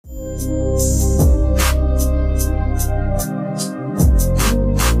Wassup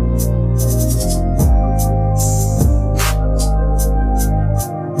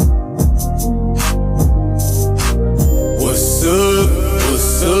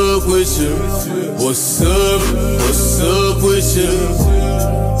with ya? Wassup with ya?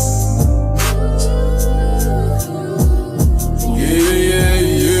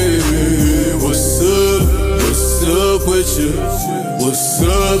 Yeah. Wassup with ya?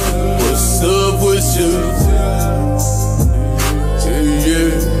 Wassup with ya?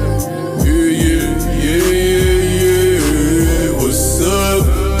 Yeah.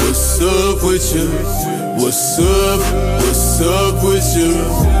 Wassup with ya? Wassup with ya?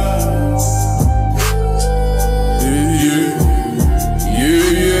 Yeah.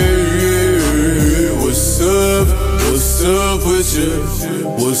 Wassup with ya?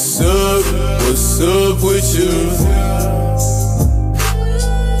 Wassup with ya?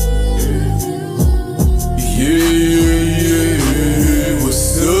 Yeah.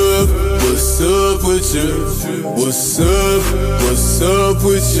 Wassup with ya? Wassup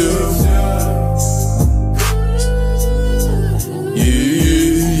with ya?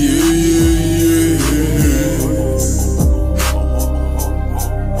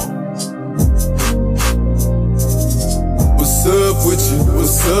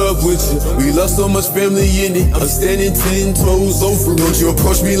 What's up with you? We lost so much family in it. I'm standing 10 toes over. Don't you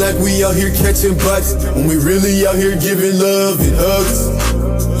approach me like we out here catching butts, when we really out here giving love and hugs.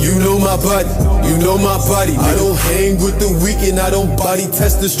 You know my body, you know my body. I don't hang with the weak and I don't body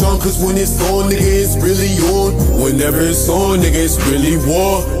test the strong, cause when it's on, nigga, it's really on. Whenever it's on, nigga, it's really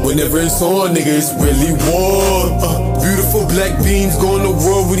war. Whenever it's on, nigga, it's really war. Beautiful black beings going to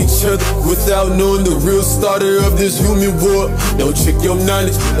war with each other without knowing the real starter of this human war. Don't trick your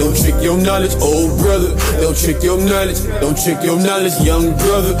knowledge, don't trick your knowledge, old brother. Don't trick your knowledge, don't trick your knowledge, young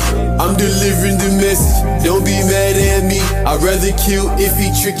brother. I'm delivering the message, don't be mad at me. I'd rather kill iffy,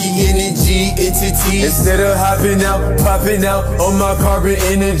 tricky energy entities instead of hopping out, popping out on my carbon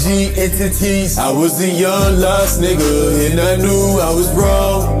energy entities. I was a young lost nigga and I knew I was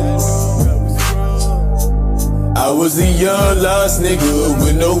wrong. I was a young lost nigga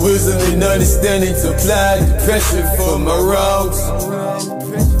with no wisdom and understanding to apply the pressure for my wrongs.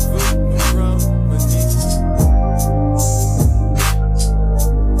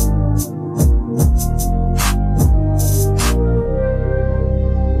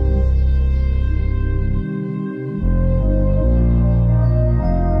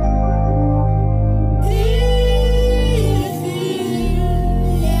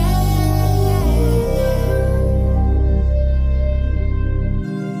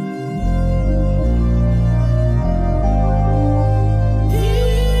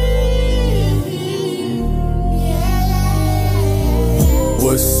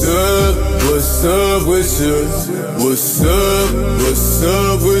 What's up with ya? What's up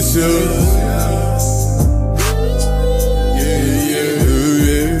with ya? Yeah.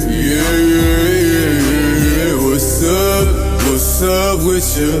 What's up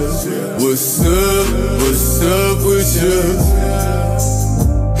with ya? What's up with ya?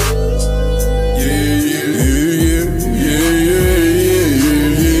 Yeah.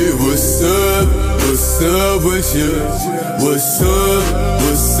 What's up with ya? What's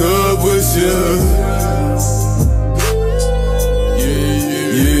up with ya? Yeah.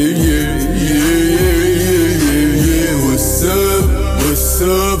 What's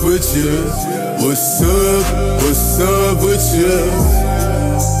up with ya? What's up with ya?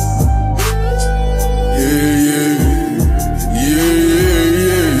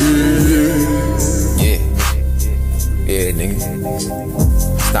 Yeah, nigga.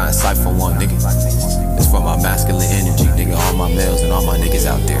 Starting Cypher 1, nigga. It's for my masculine energy, nigga. All my males and all my niggas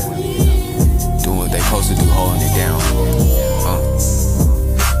out there doing what they supposed to do, holding it down.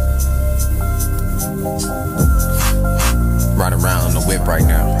 Riding around on the whip right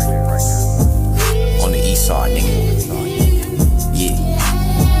now, on the east side, nigga. Yeah.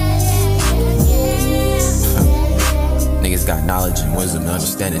 Niggas got knowledge and wisdom and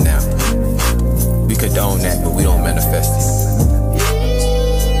understanding now. We condone that, but we don't manifest it.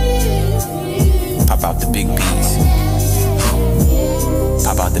 Pop out the big B's,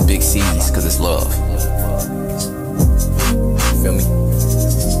 pop out the big C's, cause it's love. Feel me?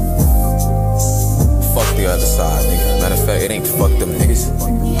 Fuck the other side, nigga. Matter of fact, it ain't fuck them niggas.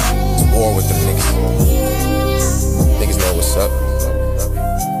 It's war with them niggas. Niggas know what's up.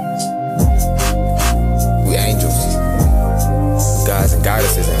 We angels. Guys and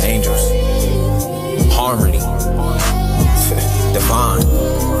goddesses and angels. Harmony. Divine.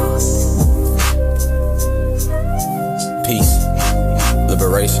 Peace.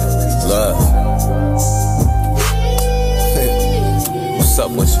 Liberation. Love. What's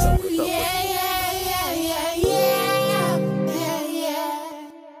up with you?